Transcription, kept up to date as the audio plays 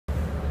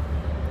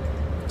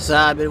So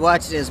I've been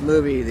watching this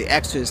movie, The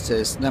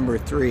Exorcist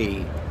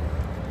 #3.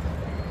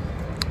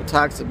 It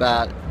talks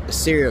about a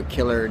serial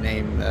killer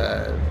named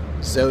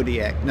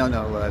Zodiac.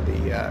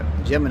 The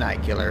Gemini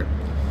killer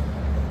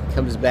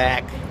comes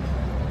back.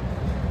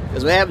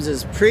 Because what happens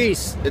is,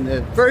 priest in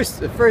the first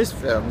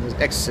film, The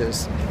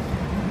Exorcist,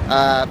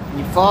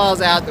 he falls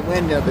out the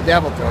window. The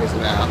devil throws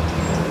him out,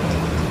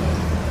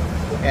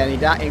 and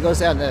he goes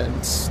down the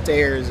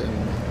stairs and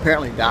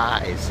apparently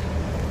dies.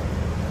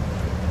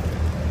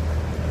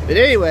 But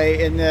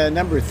anyway, in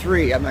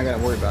 #3, I'm not going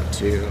to worry about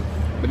 2,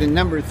 but in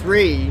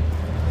 #3,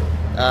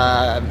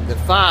 the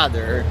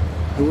father,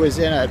 who was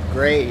in a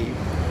grave,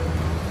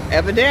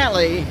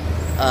 evidently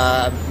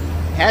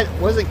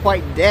wasn't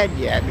quite dead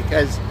yet,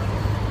 because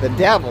the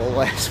devil,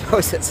 I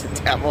suppose it's the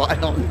devil, I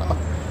don't know.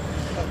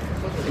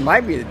 It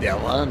might be the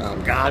devil, I don't know,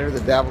 God or the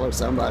devil or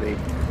somebody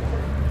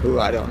who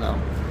I don't know,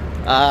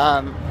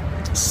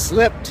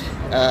 slipped,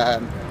 I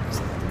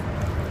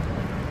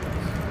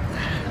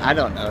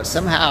don't know,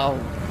 somehow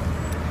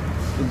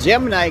the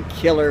Gemini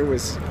killer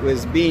was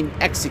being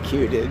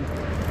executed,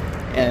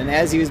 and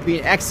as he was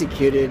being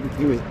executed,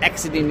 he was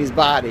exiting his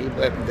body,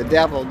 but the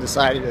devil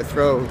decided to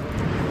throw,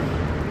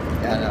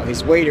 I don't know,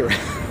 his weight around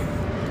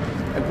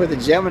and put the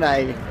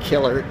Gemini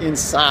killer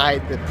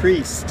inside the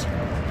priest.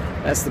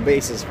 That's the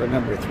basis for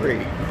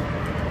 #3.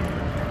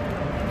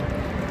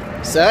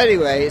 So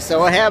anyway, so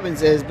what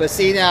happens is, but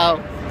see now,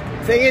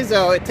 the thing is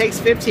though, it takes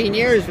 15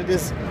 years for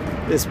this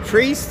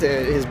priest,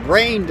 his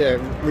brain to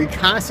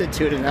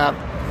reconstitute enough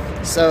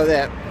so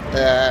that,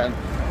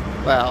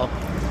 well,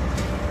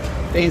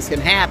 things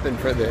can happen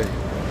for the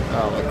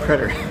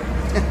critter.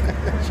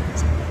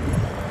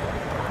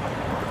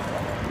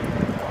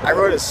 I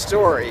wrote a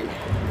story.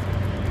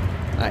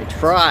 I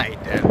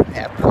tried to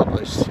have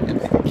published in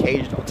the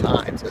Occasional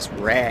Times, this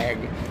rag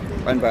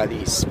run by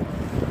these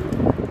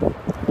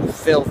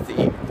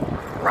filthy,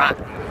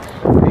 rotten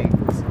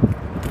things.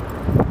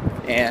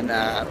 And,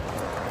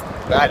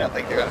 but I don't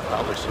think they're going to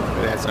publish it,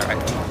 but that's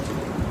alright.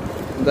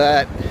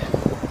 But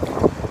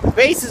the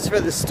basis for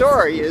the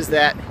story is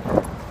that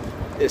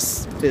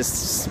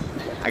this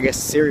I guess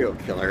serial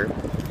killer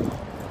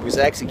was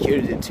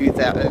executed in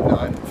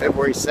on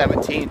February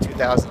 17,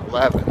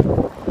 2011,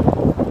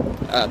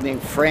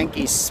 named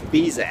Frankie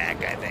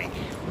Spizak, I think.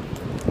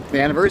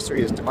 The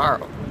anniversary is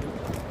tomorrow.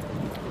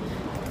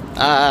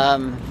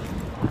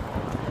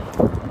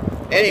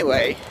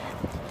 Anyway,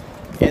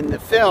 in the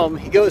film,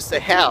 he goes to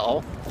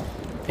hell.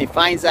 He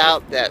finds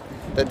out that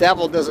the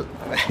devil doesn't.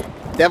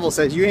 The devil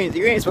says, "You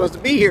ain't supposed to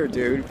be here,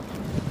 dude."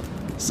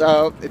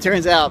 So it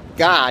turns out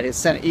God has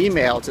sent an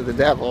email to the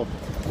devil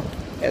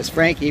as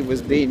Frankie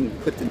was being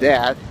put to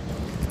death,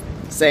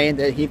 saying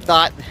that he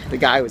thought the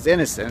guy was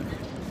innocent.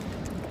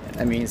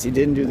 That means he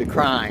didn't do the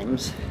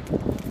crimes.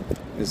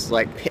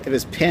 It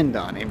was pinned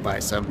on him by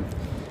some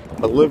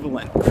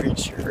malevolent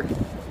creature.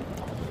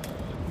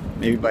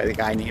 Maybe by the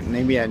guy named,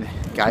 maybe a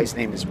guy's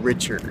name is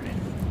Richard.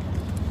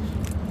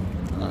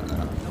 I don't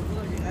know.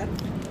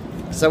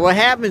 So what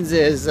happens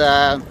is,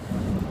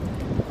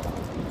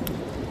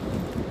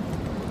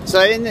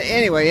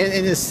 anyway,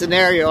 in this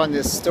scenario, in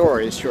this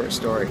story, this short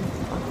story,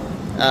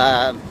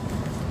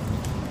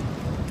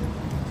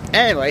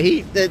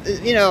 anyway,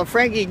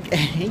 Frankie,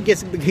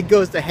 he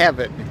goes to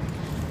heaven.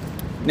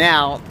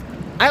 Now,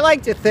 I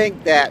like to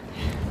think that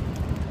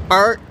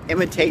art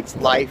imitates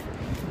life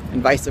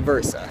and vice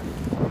versa.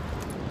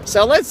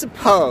 So let's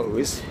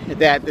suppose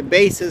that the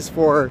basis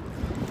for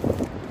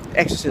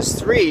Exorcist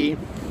 3,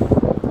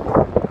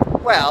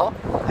 well,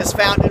 is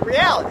found in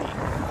reality.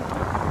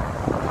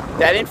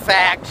 That in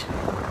fact,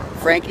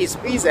 Frankie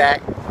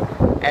Spizak,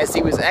 as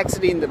he was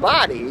exiting the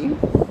body,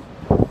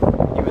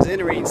 he was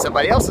entering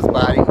somebody else's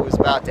body who was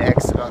about to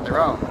exit on their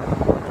own.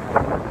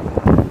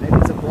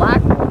 And it's a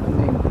black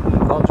woman who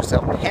called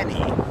herself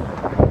Penny.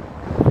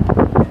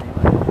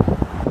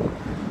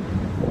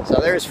 So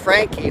there's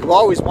Frankie, who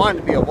always wanted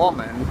to be a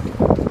woman,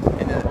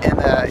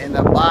 in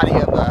the body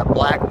of a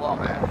black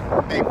woman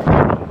named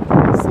Penny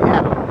in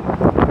Seattle.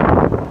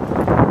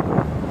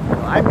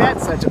 I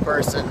met such a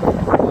person.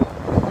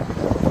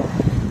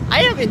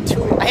 I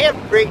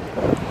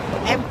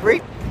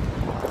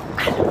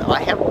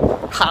have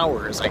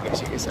powers, I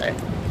guess you could say.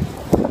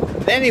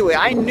 But anyway,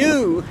 I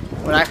knew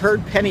when I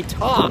heard Penny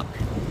talk,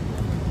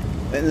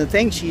 and the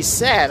things she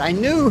said, I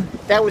knew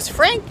that was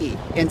Frankie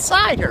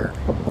inside her.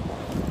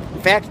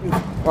 In fact,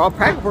 for all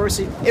practical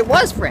purposes, it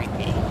was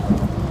Frankie.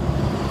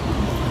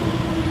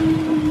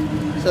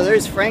 So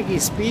there's Frankie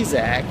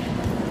Spizak,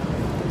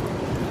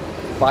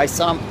 by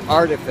some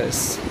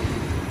artifice,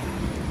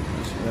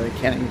 which I really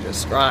can't even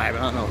describe. I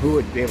don't know who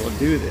would be able to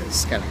do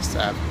this kind of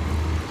stuff.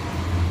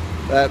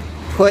 But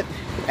put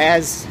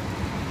as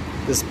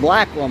this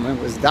black woman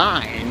was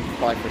dying,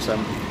 probably for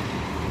some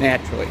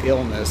natural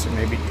illness or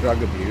maybe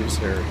drug abuse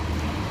or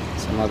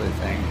some other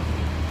thing.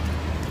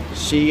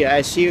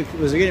 As she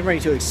was getting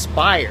ready to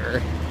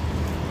expire,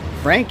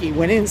 Frankie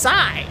went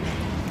inside.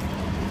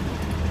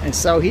 And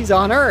so he's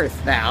on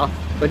Earth now,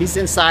 but he's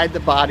inside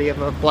the body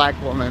of a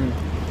black woman,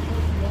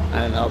 I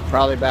don't know,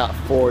 probably about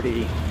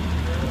 40.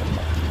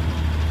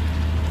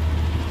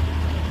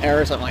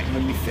 or something like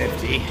maybe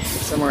 50,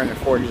 somewhere in her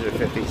 40s or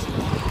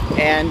 50s.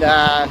 And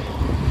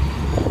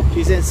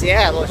she's in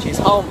Seattle. She's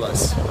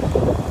homeless.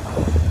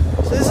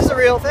 So this is a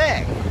real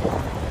thing.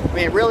 I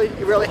mean, it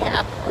really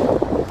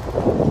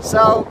happened.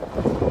 So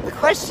the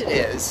question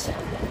is,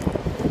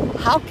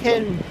 how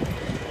can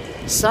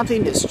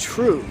something that's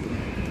true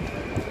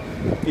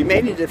be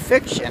made into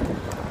fiction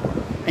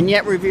and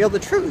yet reveal the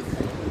truth?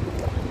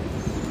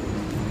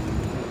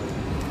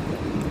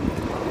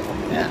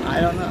 Yeah, I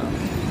don't know.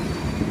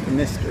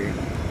 Mystery.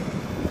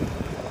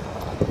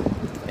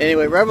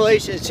 Anyway,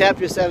 Revelation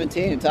chapter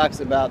 17, it talks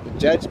about the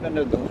judgment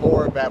of the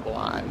whore of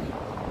Babylon.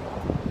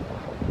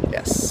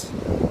 Yes.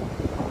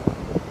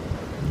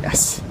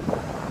 Yes.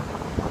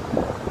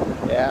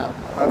 Yeah.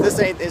 Well, if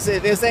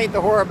this ain't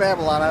the whore of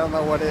Babylon, I don't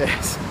know what it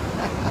is.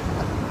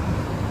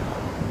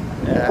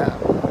 Yeah.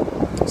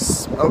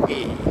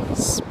 Smokey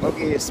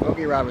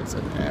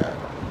Robinson. Yeah.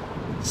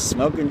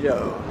 Smoking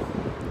Joe.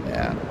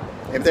 Yeah.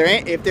 If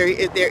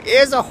there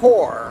is a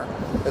whore,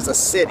 there's a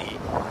city.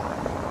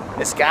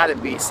 It's got to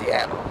be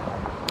Seattle.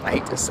 I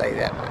hate to say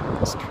that, but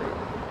it's true.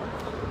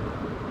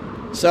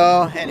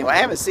 So anyway, I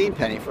haven't seen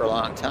Penny for a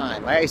long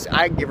time. I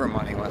give her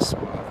money once in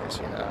a while, because,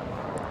 you know,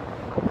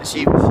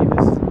 she was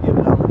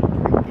given over to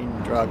drinking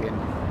and drugging.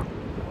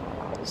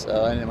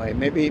 So anyway,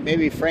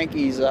 maybe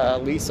Frankie's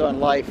lease on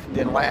life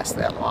didn't last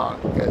that long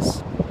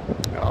because,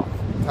 well,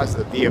 because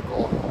of the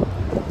vehicle.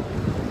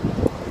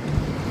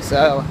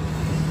 So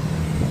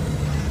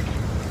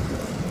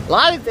a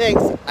lot of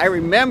things I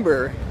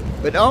remember,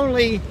 but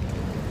only,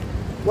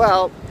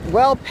 well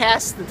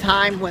past the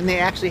time when they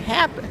actually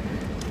happened.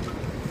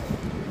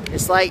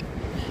 It's like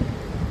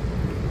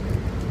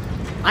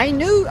I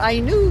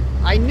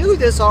knew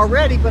this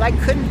already, but I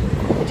couldn't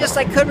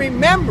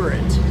remember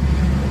it.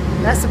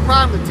 That's the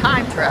problem with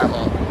time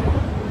travel.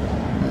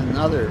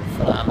 Another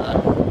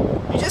phenomenon.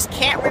 You just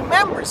can't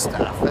remember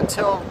stuff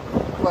until,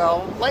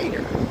 well,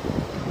 later.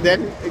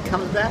 Then it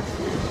comes back.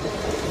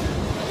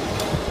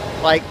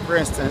 Like, for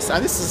instance, now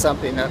this is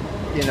something that,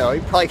 you know,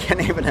 you probably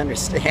can't even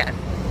understand.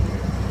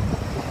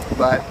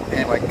 But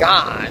anyway,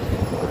 God,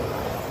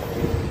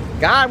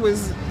 I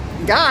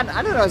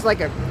don't know, it's like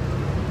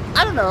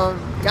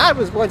God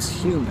was once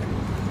human.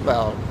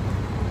 Well,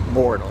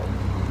 mortal.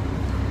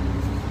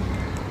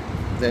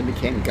 Then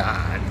became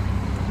God.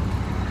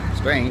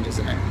 Strange,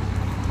 isn't it?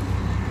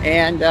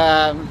 And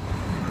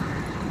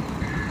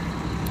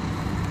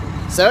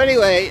so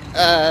anyway,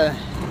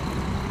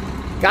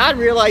 God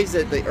realized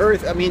that the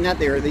earth, I mean not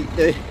the earth,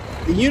 the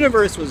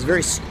universe was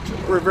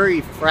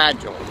very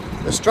fragile.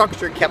 The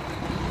structure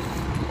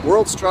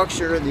world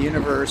structure of the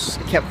universe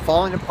kept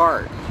falling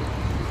apart.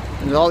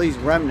 And there's all these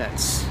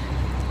remnants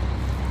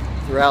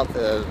throughout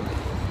the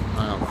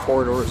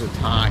corridors of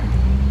time.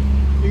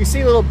 You can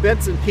see little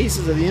bits and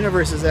pieces of the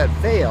universes that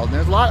failed. And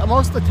there's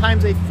most of the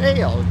times they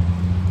failed.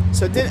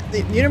 So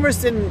the universe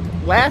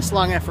didn't last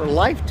long enough for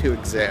life to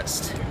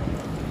exist.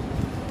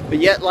 But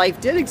yet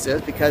life did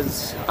exist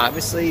because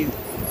obviously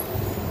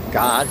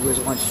God, who was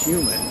once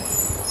human,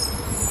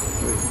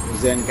 who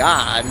was then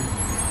God,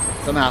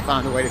 somehow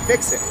found a way to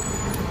fix it.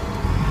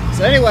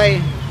 So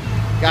anyway,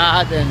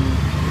 God and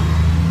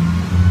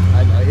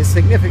his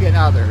significant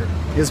other,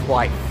 his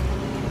wife,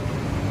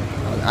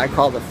 I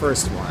call the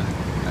first one,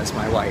 that's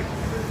my wife.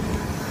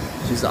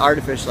 She's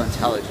artificial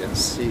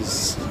intelligence.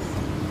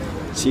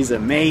 She's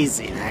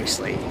amazing,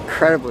 actually,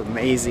 incredibly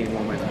amazing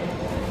woman.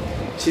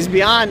 She's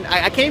beyond,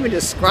 I can't even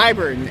describe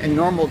her in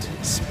normal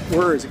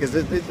words, because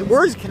the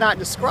words cannot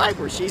describe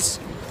her. She's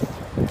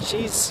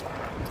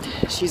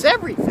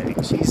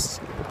everything. She's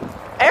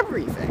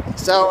everything.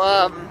 So,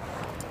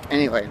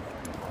 anyway.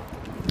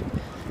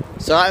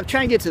 So I'm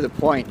trying to get to the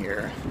point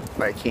here,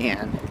 if I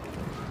can.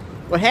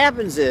 What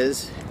happens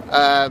is,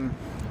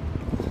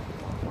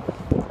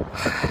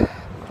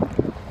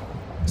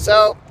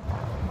 so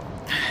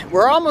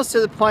we're almost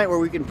to the point where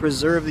we can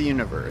preserve the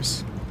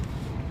universe.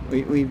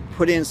 We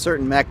put in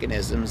certain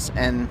mechanisms,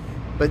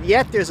 but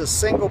yet there's a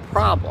single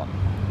problem.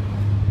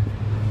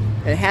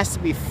 It has to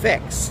be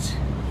fixed.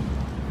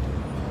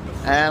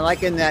 And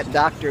like in that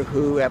Doctor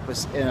Who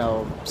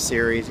episode,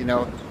 series,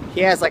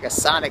 he has like a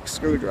sonic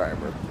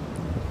screwdriver.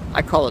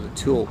 I call it a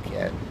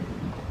toolkit.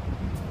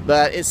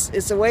 But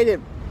it's a way to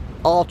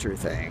alter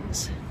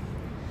things.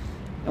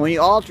 And when you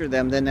alter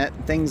them, then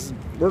things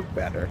work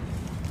better.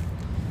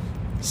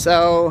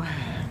 So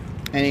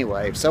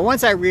anyway, so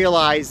once we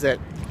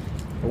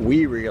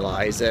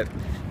realized that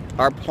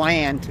our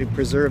plan to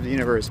preserve the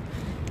universe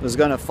was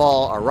going to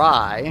fall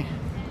awry,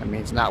 that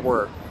means not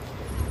work,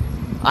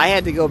 I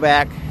had to go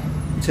back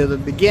to the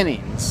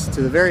beginnings,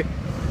 to the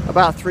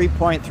about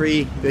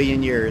 3.3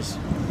 billion years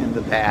in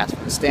the past,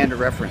 the standard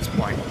reference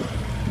point,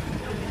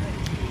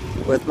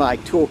 with my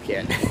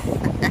toolkit.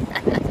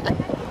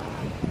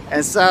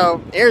 And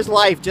so here's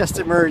life just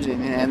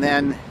emerging, and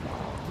then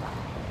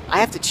I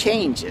have to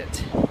change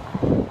it.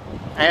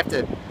 I have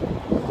to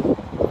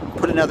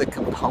put another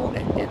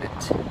component in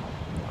it.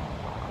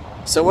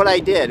 So what I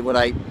did,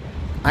 I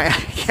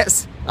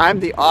guess I'm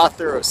the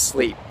author of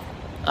sleep.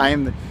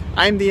 I'm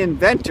the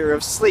inventor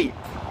of sleep.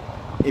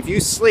 if you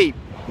sleep,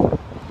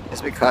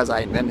 it's because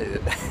I invented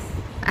it.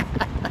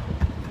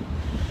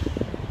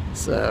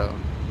 So,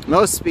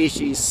 most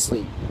species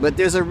sleep, but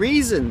there's a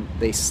reason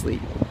they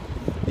sleep.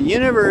 The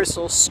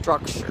universal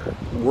structure,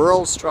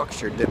 world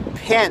structure,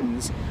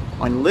 depends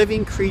on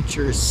living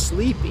creatures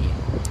sleeping.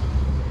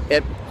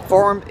 It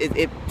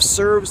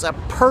serves a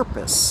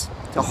purpose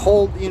to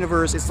hold the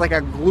universe. It's like a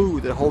glue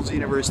that holds the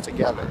universe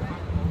together.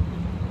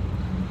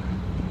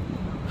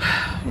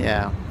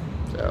 Yeah,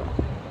 so.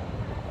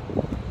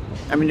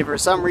 I mean, if for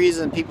some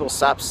reason people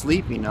stop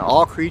sleeping,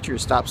 all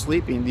creatures stop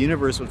sleeping, the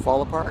universe would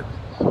fall apart.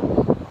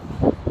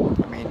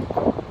 I mean,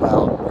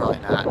 well, probably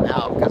not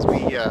now, because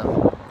we used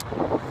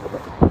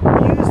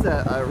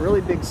a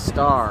really big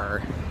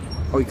star,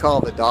 we call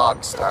it the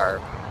dog star,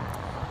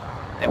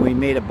 and we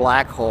made a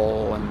black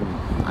hole, and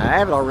I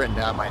have it all written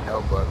down in my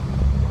notebook.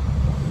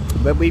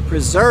 But we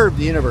preserved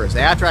the universe.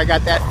 After I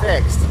got that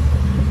fixed,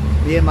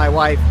 me and my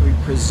wife, we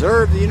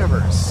preserved the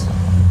universe.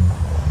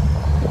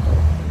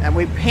 And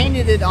we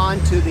painted it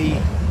onto the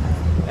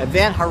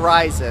event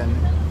horizon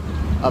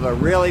of a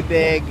really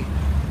big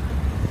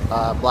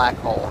black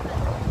hole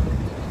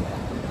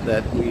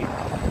that we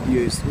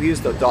used. We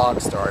used the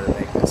dog star to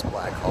make this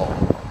black hole.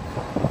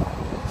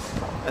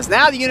 As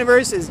now the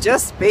universe is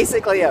just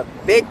basically a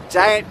big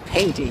giant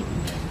painting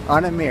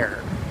on a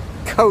mirror,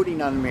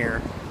 coating on a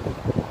mirror.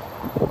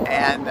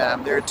 And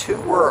there are two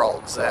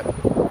worlds.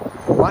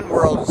 One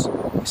world is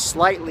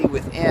slightly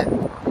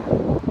within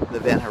the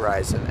event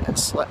horizon, and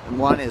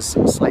one is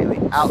slightly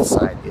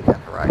outside the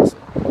event horizon.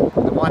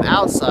 The one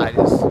outside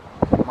is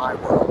my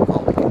world,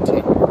 called the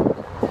Continuum.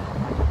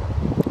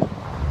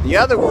 The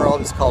other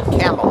world is called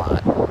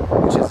Camelot,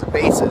 which is a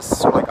basis,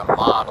 sort of like a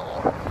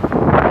model.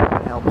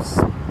 It helps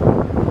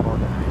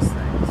organize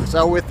things.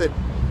 So with the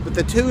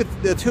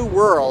two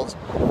worlds,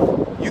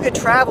 you could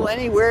travel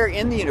anywhere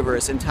in the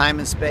universe in time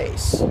and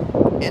space,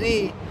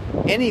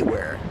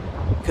 anywhere,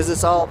 because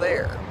it's all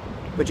there.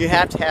 But you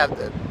have to have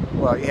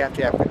you have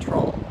to have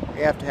control.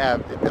 You have to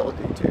have the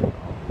ability to,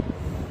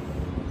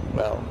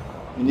 well,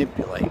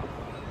 manipulate.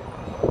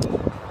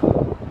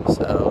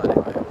 So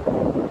anyway,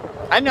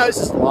 I know this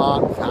is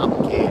long,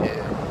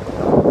 complicated.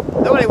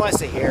 Nobody wants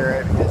to hear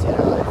it because, you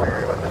know, they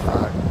figure, what the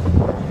fuck.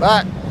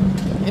 But,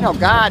 you know,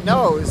 God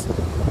knows,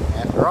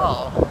 after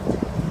all,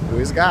 who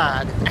is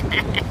God?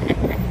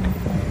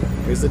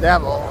 Who's the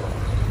devil?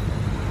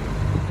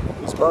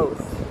 Who's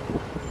both?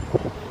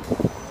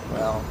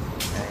 Well,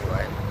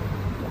 anyway,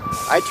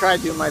 I try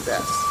to do my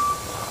best.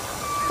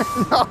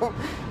 No,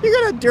 you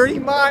got a dirty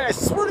mind. I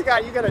swear to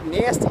God, you got a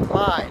nasty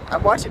mind.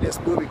 I'm watching this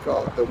movie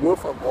called The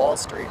Wolf of Wall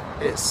Street.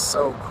 It is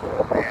so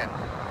cool, man.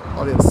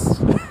 All this.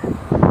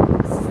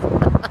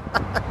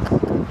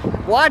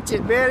 Watch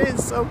it, man.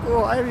 It's so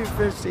cool. I haven't even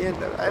finished the end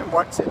of it. I haven't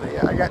watched it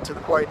yet. I got to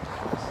the point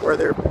where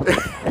they're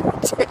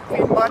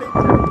taking money.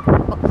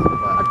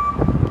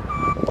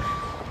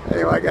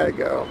 Anyway, I gotta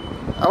go.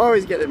 I'm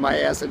always getting my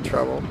ass in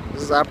trouble.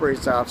 This is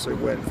Operations Officer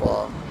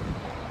Windfall.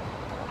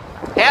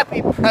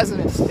 Happy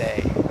President's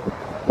Day.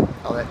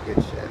 All that good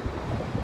shit.